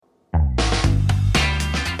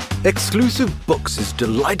Exclusive Books is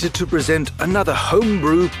delighted to present another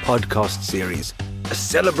Homebrew podcast series, a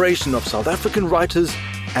celebration of South African writers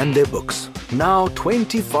and their books. Now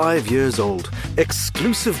 25 years old,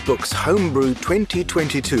 Exclusive Books Homebrew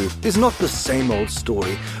 2022 is not the same old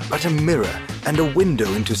story, but a mirror and a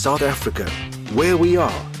window into South Africa, where we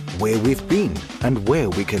are, where we've been, and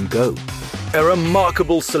where we can go. A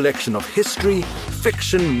remarkable selection of history,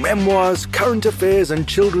 fiction, memoirs, current affairs, and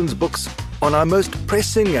children's books on our most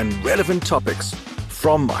pressing and relevant topics,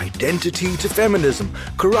 from identity to feminism,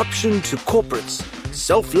 corruption to corporates,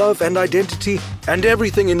 self-love and identity, and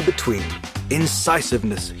everything in between.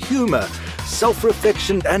 Incisiveness, humor,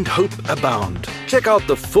 self-reflection, and hope abound. Check out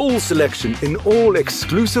the full selection in all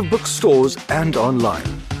Exclusive bookstores and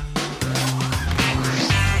online.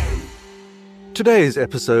 Today's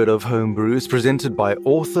episode of Homebrew is presented by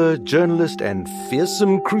author, journalist, and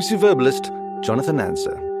fearsome cruciverbalist Jonathan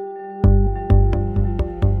Answer.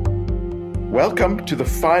 Welcome to the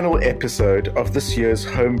final episode of this year's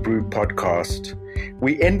Homebrew podcast.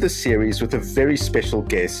 We end the series with a very special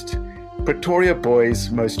guest, Pretoria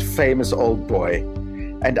Boy's most famous old boy.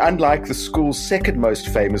 And unlike the school's second most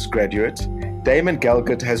famous graduate, Damon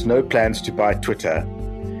Galgut has no plans to buy Twitter.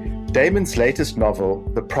 Damon's latest novel,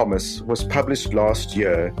 The Promise, was published last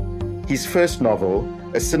year. His first novel,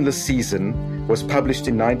 A Sinless Season, was published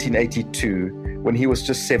in 1982 when he was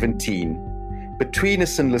just 17. Between A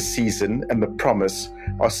Sinless Season and The Promise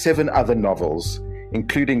are 7 other novels,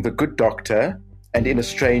 including The Good Doctor and In a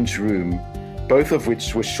Strange Room, both of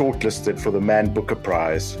which were shortlisted for the Man Booker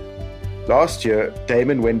Prize. Last year,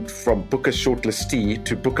 Damon went from Booker shortlistee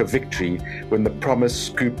to Booker victory when The Promise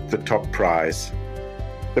scooped the top prize.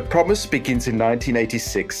 The Promise begins in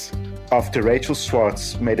 1986, after Rachel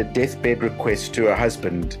Swartz made a deathbed request to her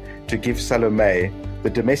husband to give Salome, the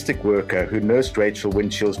domestic worker who nursed Rachel when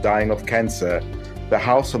she was dying of cancer, the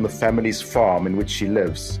house on the family's farm in which she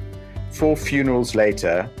lives. 4 funerals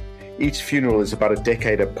later, each funeral is about a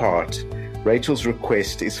decade apart, Rachel's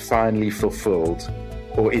request is finally fulfilled.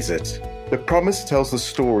 Or is it? The Promise tells the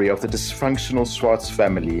story of the dysfunctional Swartz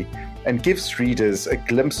family and gives readers a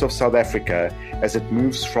glimpse of South Africa as it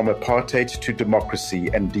moves from apartheid to democracy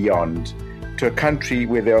and beyond, to a country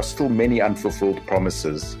where there are still many unfulfilled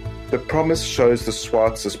promises. The Promise shows the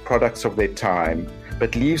Swartz as products of their time,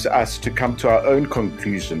 but leaves us to come to our own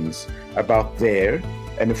conclusions about their,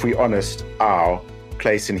 and if we're honest, our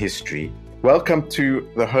place in history. Welcome to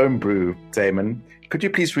the Homebrew, Damon. Could you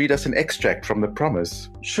please read us an extract from The Promise?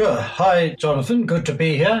 Sure. Hi, Jonathan. Good to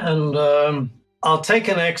be here. And I'll take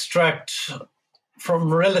an extract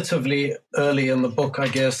from relatively early in the book, I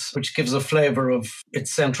guess, which gives a flavor of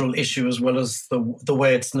its central issue as well as the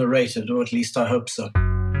way it's narrated, or at least I hope so.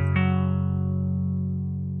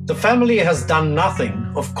 The family has done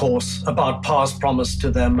nothing, of course, about Pa's promise to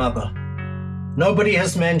their mother. Nobody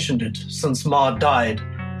has mentioned it since Ma died,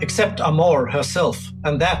 except Amor herself,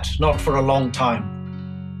 and that not for a long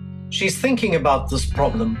time. She's thinking about this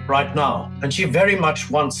problem right now, and she very much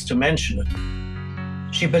wants to mention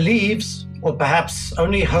it. She believes, or perhaps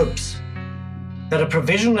only hopes, that a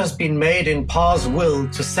provision has been made in Pa's will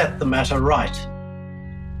to set the matter right.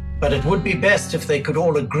 But it would be best if they could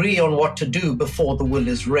all agree on what to do before the will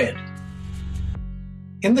is read.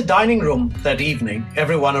 In the dining room that evening,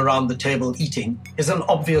 everyone around the table eating, is an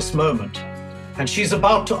obvious moment, and she's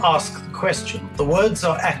about to ask the question. The words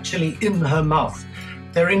are actually in her mouth,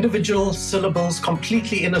 their individual syllables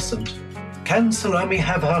completely innocent. Can Salome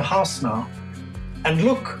have her house now? And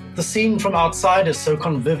look, the scene from outside is so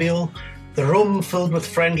convivial, the room filled with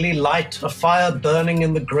friendly light, a fire burning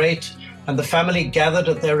in the grate, and the family gathered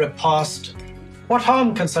at their repast. What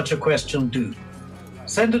harm can such a question do?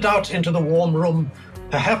 Send it out into the warm room.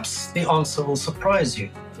 Perhaps the answer will surprise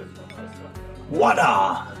you.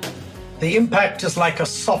 Wada! The impact is like a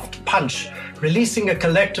soft punch, releasing a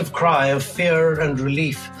collective cry of fear and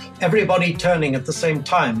relief, everybody turning at the same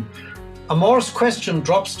time. Amor's question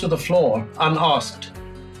drops to the floor, unasked.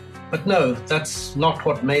 But no, that's not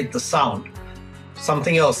what made the sound.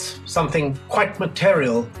 Something else, something quite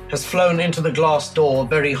material, has flown into the glass door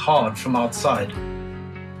very hard from outside.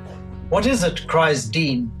 What is it? Cries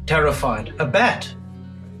Dean, terrified. A bat?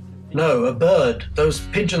 No, a bird. Those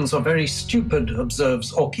pigeons are very stupid,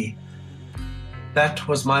 observes Oki. That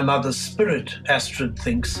was my mother's spirit, Astrid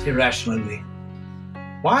thinks irrationally.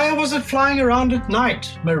 Why was it flying around at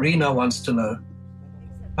night? Marina wants to know.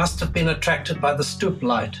 Must have been attracted by the stoop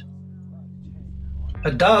light. A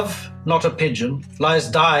dove, not a pigeon, lies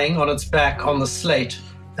dying on its back on the slate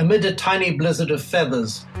amid a tiny blizzard of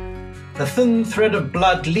feathers. A thin thread of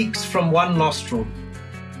blood leaks from one nostril.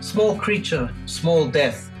 Small creature, small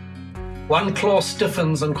death. One claw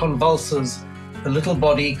stiffens and convulses. The little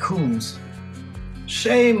body cools.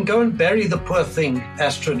 Shame, go and bury the poor thing,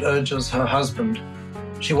 Astrid urges her husband.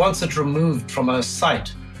 She wants it removed from her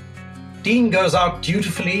sight. Dean goes out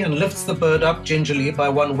dutifully and lifts the bird up gingerly by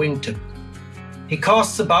one wingtip. He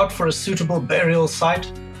casts about for a suitable burial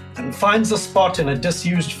site and finds a spot in a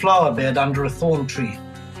disused flower bed under a thorn tree.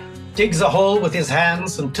 Digs a hole with his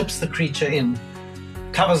hands and tips the creature in.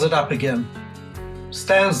 Covers it up again.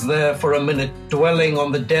 Stands there for a minute, dwelling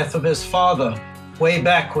on the death of his father, way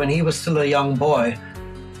back when he was still a young boy.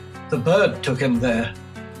 The bird took him there.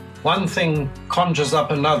 One thing conjures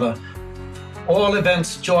up another. All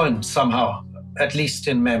events joined somehow, at least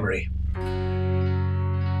in memory.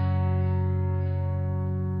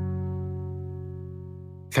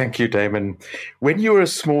 Thank you, Damon. When you were a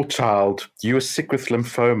small child, you were sick with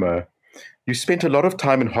lymphoma. You spent a lot of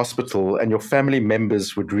time in hospital and your family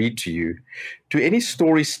members would read to you. Do any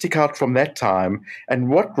stories stick out from that time? And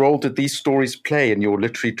what role did these stories play in your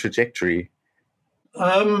literary trajectory?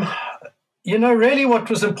 Really what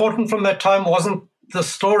was important from that time wasn't the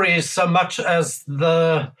stories so much as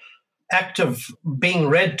the act of being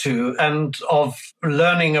read to and of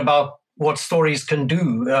learning about what stories can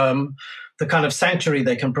do, the kind of sanctuary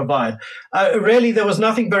they can provide. Really, there was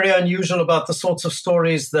nothing very unusual about the sorts of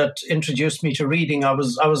stories that introduced me to reading. I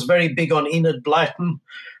was very big on Enid Blyton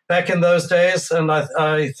back in those days, and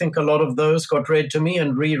I think a lot of those got read to me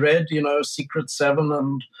and reread, Secret Seven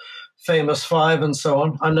and Famous Five and so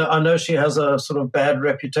on. I know she has a sort of bad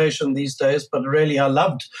reputation these days, but really I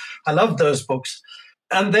loved those books.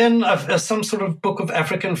 And then some sort of book of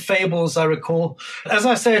African fables, I recall. As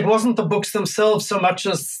I say, it wasn't the books themselves so much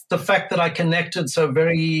as the fact that I connected so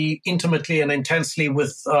very intimately and intensely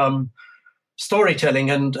with storytelling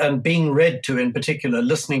and being read to in particular,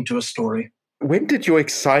 listening to a story. When did your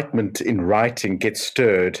excitement in writing get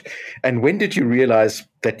stirred? And when did you realize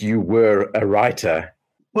that you were a writer?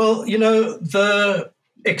 Well, the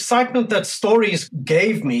excitement that stories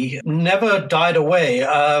gave me never died away.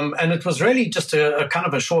 And it was really just a kind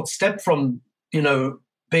of a short step from,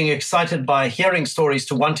 being excited by hearing stories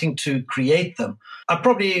to wanting to create them. I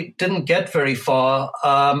probably didn't get very far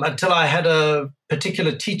until I had a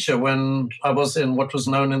particular teacher when I was in what was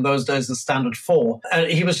known in those days as Standard 4. And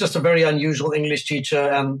he was just a very unusual English teacher,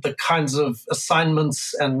 and the kinds of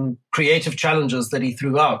assignments and creative challenges that he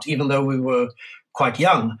threw out, even though we were quite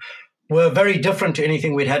young, were very different to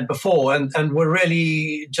anything we'd had before and were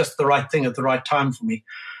really just the right thing at the right time for me.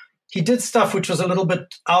 He did stuff which was a little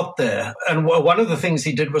bit out there. And one of the things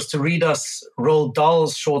he did was to read us Roald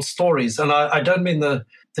Dahl's short stories. And I don't mean the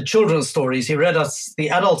children's stories. He read us the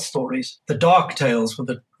adult stories, the dark tales with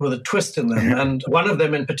a twist in them. And one of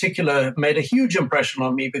them in particular made a huge impression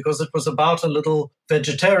on me because it was about a little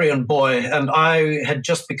vegetarian boy. And I had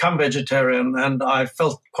just become vegetarian and I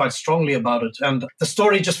felt quite strongly about it. And the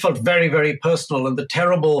story just felt very, very personal. And the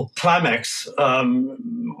terrible climax,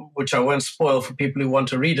 which I won't spoil for people who want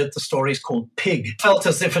to read it, the story is called Pig, felt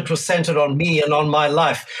as if it was centered on me and on my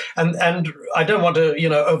life. And I don't want to,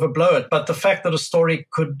 overblow it, but the fact that a story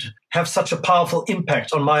could have such a powerful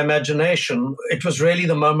impact on my imagination, it was really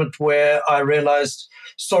the moment where I realized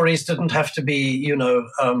stories didn't have to be,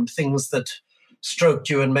 things that stroked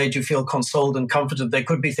you and made you feel consoled and comforted. They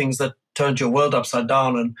could be things that turned your world upside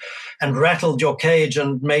down and rattled your cage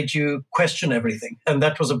and made you question everything. And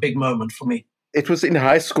that was a big moment for me. It was in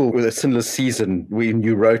high school with A Sinless Season when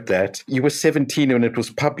you wrote that. You were 17 when it was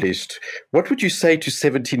published. What would you say to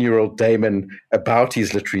 17-year-old Damon about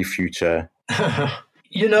his literary future?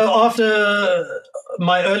 After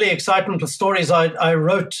my early excitement with stories, I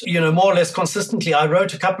wrote, more or less consistently. I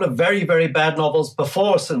wrote a couple of very, very bad novels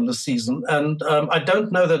before A Sinless Season. And I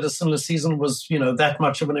don't know that A Sinless Season was, that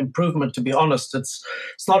much of an improvement, to be honest. It's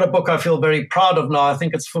not a book I feel very proud of now. I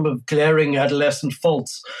think it's full of glaring adolescent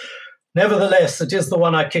faults. Nevertheless, it is the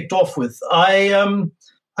one I kicked off with. I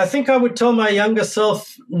think I would tell my younger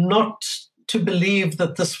self not to believe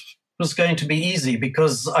that this was going to be easy,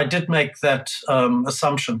 because I did make that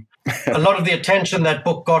assumption. A lot of the attention that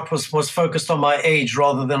book got was focused on my age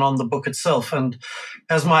rather than on the book itself. And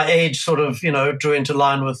as my age sort of, drew into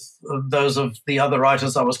line with those of the other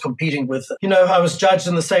writers I was competing with, I was judged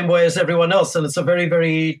in the same way as everyone else. And it's a very,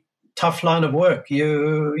 very tough line of work.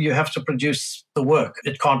 You have to produce the work.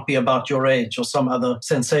 It can't be about your age or some other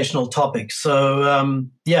sensational topic. So,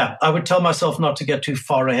 I would tell myself not to get too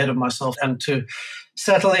far ahead of myself and to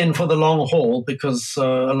settle in for the long haul, because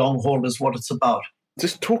a long haul is what it's about.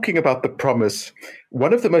 Just talking about the promise,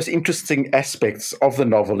 one of the most interesting aspects of the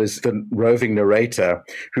novel is the roving narrator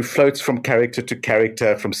who floats from character to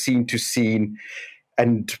character, from scene to scene.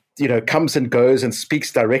 and, comes and goes and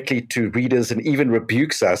speaks directly to readers and even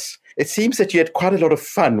rebukes us. It seems that you had quite a lot of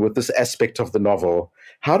fun with this aspect of the novel.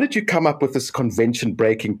 How did you come up with this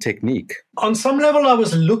convention-breaking technique? On some level, I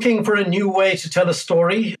was looking for a new way to tell a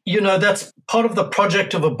story. That's part of the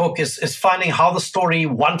project of a book is finding how the story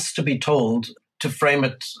wants to be told, to frame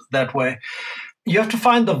it that way. You have to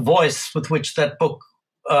find the voice with which that book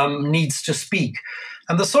needs to speak.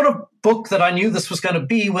 And the sort of book that I knew this was going to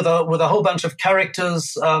be, with a whole bunch of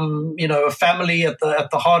characters, a family at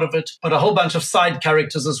the heart of it, but a whole bunch of side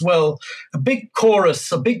characters as well, a big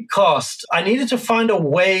chorus, a big cast. I needed to find a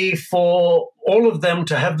way for all of them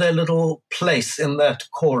to have their little place in that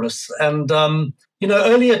chorus. And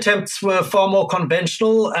early attempts were far more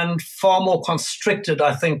conventional and far more constricted,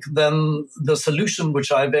 I think, than the solution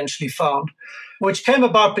which I eventually found, which came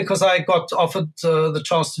about because I got offered the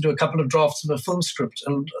chance to do a couple of drafts of a film script.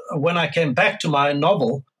 And when I came back to my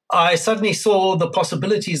novel, I suddenly saw the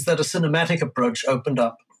possibilities that a cinematic approach opened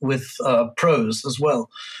up with prose as well,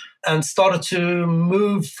 and started to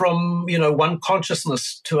move from, one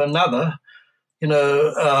consciousness to another,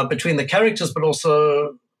 between the characters, but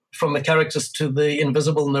also from the characters to the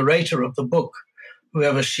invisible narrator of the book,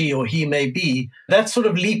 whoever she or he may be. That sort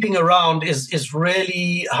of leaping around is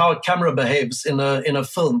really how a camera behaves in a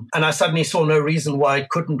film. And I suddenly saw no reason why it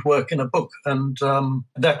couldn't work in a book. And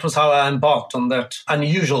that was how I embarked on that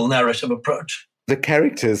unusual narrative approach. The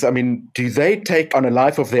characters, do they take on a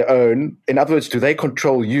life of their own? In other words, do they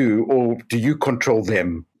control you or do you control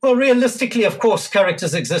them? Well, realistically, of course,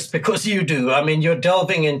 characters exist because you do. You're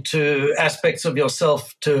delving into aspects of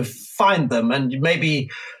yourself to find them, and maybe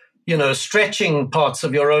stretching parts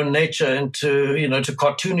of your own nature into, to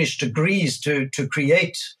cartoonish degrees to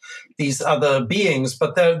create these other beings,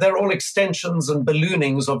 but they're all extensions and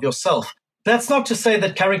balloonings of yourself. That's not to say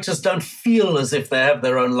that characters don't feel as if they have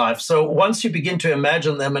their own life. So once you begin to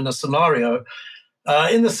imagine them in a scenario,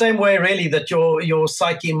 in the same way, really, that your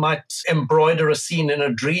psyche might embroider a scene in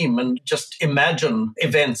a dream and just imagine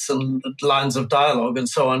events and lines of dialogue and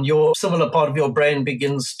so on, your similar part of your brain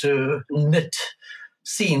begins to knit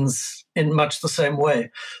scenes in much the same way.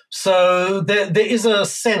 So there is a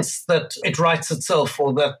sense that it writes itself,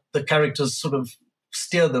 or that the characters sort of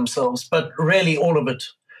steer themselves, but really all of it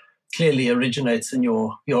clearly originates in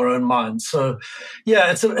your own mind. So yeah,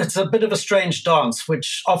 it's a bit of a strange dance,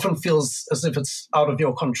 which often feels as if it's out of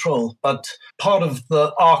your control. But part of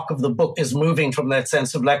the arc of the book is moving from that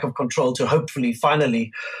sense of lack of control to hopefully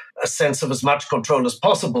finally a sense of as much control as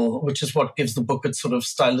possible, which is what gives the book its sort of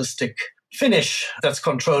stylistic finish. That's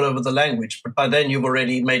control over the language. But by then you've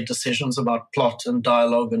already made decisions about plot and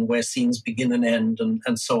dialogue and where scenes begin and end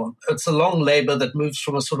and so on. It's a long labor that moves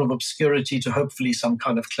from a sort of obscurity to hopefully some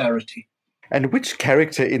kind of clarity. And which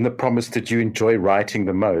character in The Promise did you enjoy writing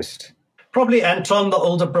the most? Probably Anton, the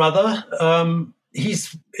older brother.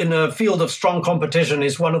 He's in a field of strong competition.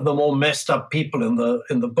 He's one of the more messed up people in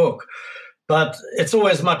the book. But it's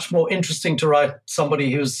always much more interesting to write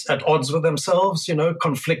somebody who's at odds with themselves,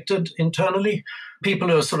 conflicted internally. People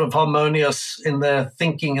who are sort of harmonious in their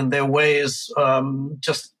thinking and their ways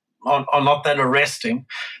just are not that arresting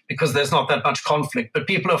because there's not that much conflict. But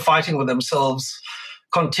people who are fighting with themselves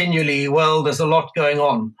continually, well, there's a lot going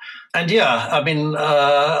on. And yeah,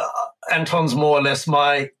 Anton's more or less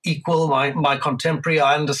my equal, my contemporary.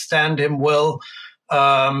 I understand him well.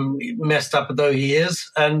 Messed up though he is,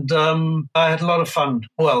 and I had a lot of fun.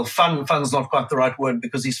 Well, fun's not quite the right word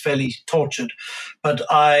because he's fairly tortured, but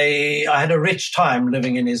I had a rich time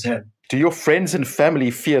living in his head. Do your friends and family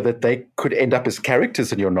fear that they could end up as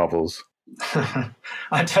characters in your novels?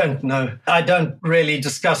 I don't know. I don't really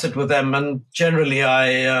discuss it with them, and generally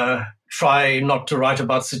I try not to write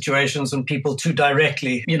about situations and people too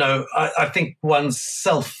directly. I think one's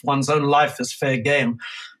own life is fair game.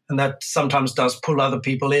 And that sometimes does pull other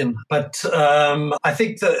people in. But I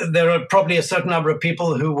think that there are probably a certain number of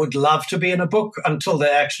people who would love to be in a book until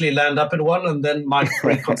they actually land up in one and then might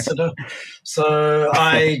reconsider. So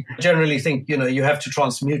I generally think, you have to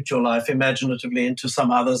transmute your life imaginatively into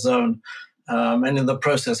some other zone. And in the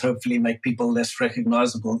process, hopefully make people less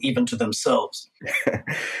recognizable, even to themselves.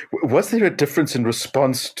 Was there a difference in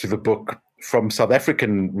response to the book from South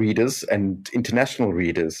African readers and international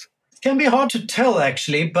readers? Can be hard to tell,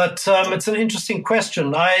 actually, but it's an interesting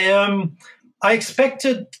question. I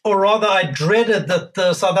expected, or rather I dreaded, that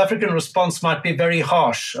the South African response might be very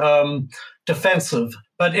harsh, defensive.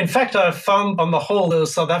 But in fact, I found on the whole, the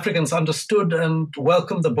South Africans understood and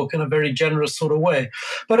welcomed the book in a very generous sort of way.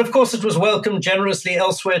 But of course, it was welcomed generously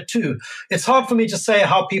elsewhere too. It's hard for me to say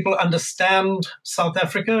how people understand South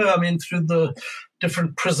Africa, through the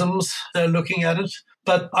different prisms they're looking at it.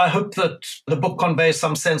 But I hope that the book conveys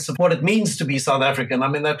some sense of what it means to be South African. I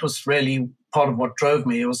mean, that was really part of what drove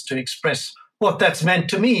me. It was to express what that's meant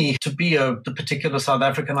to me, to be the particular South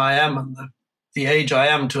African I am, and the age I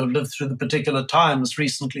am, to have lived through the particular times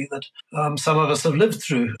recently that some of us have lived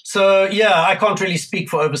through. So, yeah, I can't really speak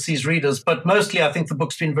for overseas readers, but mostly I think the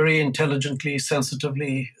book's been very intelligently,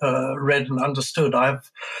 sensitively read and understood. I have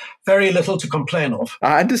very little to complain of.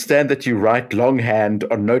 I understand that you write longhand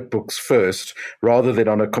on notebooks first rather than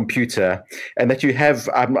on a computer, and that you have,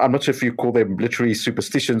 I'm not sure if you call them literary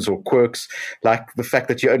superstitions or quirks, like the fact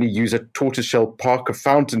that you only use a tortoiseshell Parker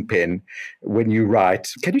fountain pen when you write.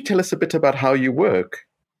 Can you tell us a bit about how you work?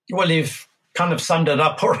 Well, you've kind of summed it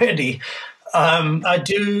up already. I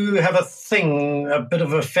do have a bit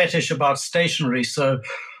of a fetish about stationery, so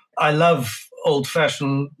I love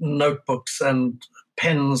old-fashioned notebooks and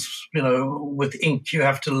pens, with ink you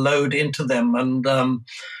have to load into them, and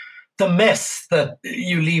the mess that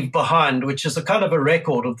you leave behind, which is a kind of a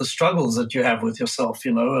record of the struggles that you have with yourself,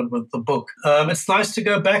 and with the book. It's nice to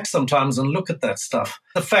go back sometimes and look at that stuff.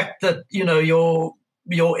 The fact that,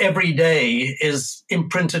 your everyday is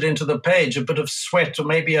imprinted into the page, a bit of sweat or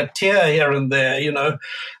maybe a tear here and there,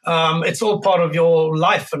 it's all part of your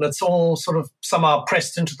life, and it's all sort of somehow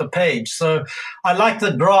pressed into the page. So I like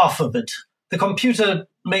the graph of it. The computer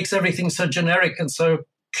makes everything so generic and so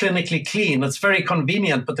clinically clean. It's very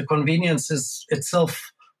convenient, but the convenience is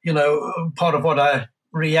itself, part of what I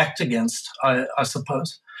react against, I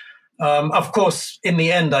suppose. Of course, in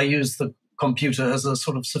the end, I use the computer as a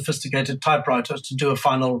sort of sophisticated typewriter to do a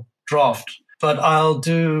final draft. But I'll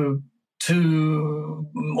do 2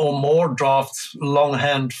 or more drafts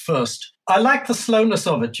longhand first. I like the slowness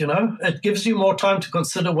of it, It gives you more time to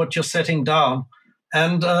consider what you're setting down.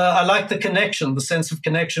 And I like the connection, the sense of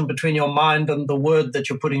connection between your mind and the word that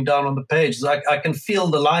you're putting down on the page. I can feel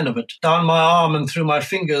the line of it down my arm and through my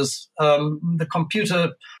fingers. The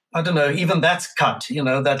computer, I don't know, even that's cut,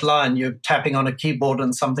 that line. You're tapping on a keyboard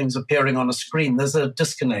and something's appearing on a screen. There's a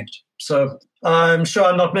disconnect. So I'm sure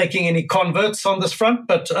I'm not making any converts on this front,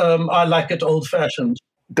 but I like it old-fashioned.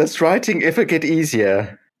 Does writing ever get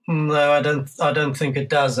easier? No, I don't think it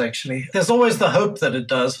does, actually. There's always the hope that it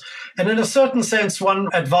does. And in a certain sense, one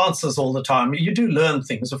advances all the time. You do learn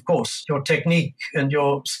things, of course. Your technique and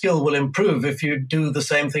your skill will improve if you do the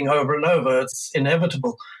same thing over and over. It's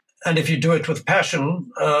inevitable. And if you do it with passion,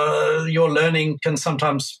 your learning can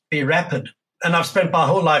sometimes be rapid. And I've spent my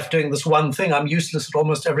whole life doing this one thing. I'm useless at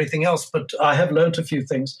almost everything else, but I have learned a few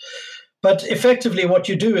things. But effectively, what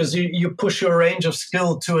you do is you push your range of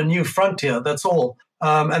skill to a new frontier. That's all.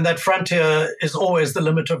 And that frontier is always the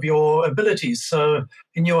limit of your abilities. So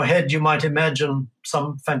in your head, you might imagine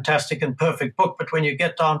some fantastic and perfect book, but when you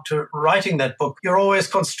get down to writing that book, you're always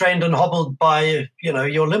constrained and hobbled by,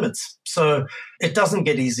 your limits. So it doesn't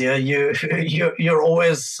get easier. You're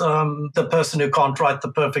always the person who can't write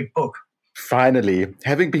the perfect book. Finally,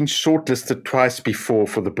 having been shortlisted twice before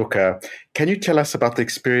for the Booker, can you tell us about the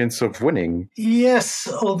experience of winning? Yes,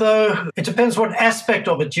 although it depends what aspect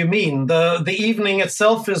of it you mean. The evening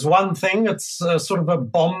itself is one thing. It's sort of a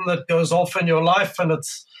bomb that goes off in your life, and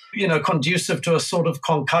it's, conducive to a sort of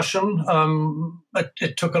concussion.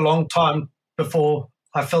 It took a long time before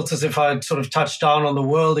I felt as if I'd sort of touched down on the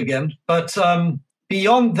world again. But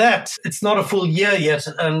beyond that, it's not a full year yet,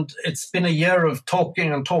 and it's been a year of talking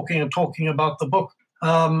about the book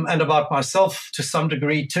and about myself to some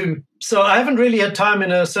degree too. So I haven't really had time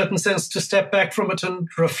in a certain sense to step back from it and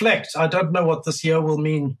reflect. I don't know what this year will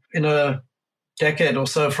mean in a decade or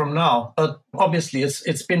so from now, but obviously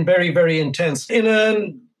it's been very, very intense. In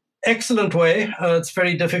an excellent way, it's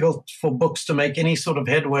very difficult for books to make any sort of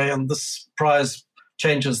headway, and this prize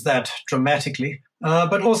changes that dramatically,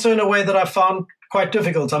 but also in a way that I found quite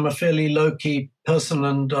difficult. I'm a fairly low-key person,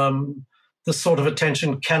 and this sort of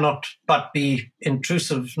attention cannot but be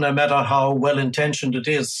intrusive, no matter how well-intentioned it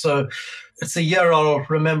is. So it's a year I'll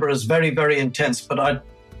remember as very, very intense, but I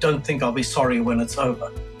don't think I'll be sorry when it's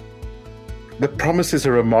over. The Promise is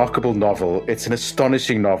a remarkable novel. It's an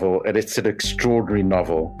astonishing novel, and it's an extraordinary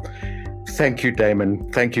novel. Thank you,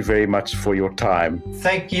 Damon. Thank you very much for your time.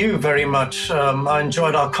 Thank you very much. I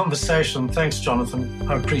enjoyed our conversation. Thanks, Jonathan.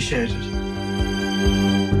 I appreciate it.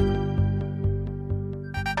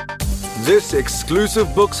 This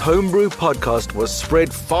exclusive Books Homebrew podcast was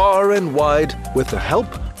spread far and wide with the help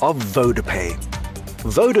of VodaPay.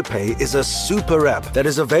 VodaPay is a super app that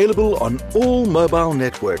is available on all mobile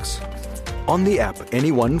networks. On the app,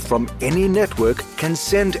 anyone from any network can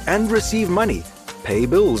send and receive money, pay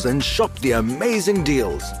bills, and shop the amazing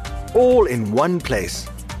deals, all in one place.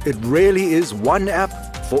 It really is one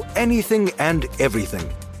app for anything and everything.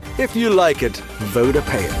 If you like it, Voda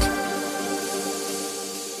pay it.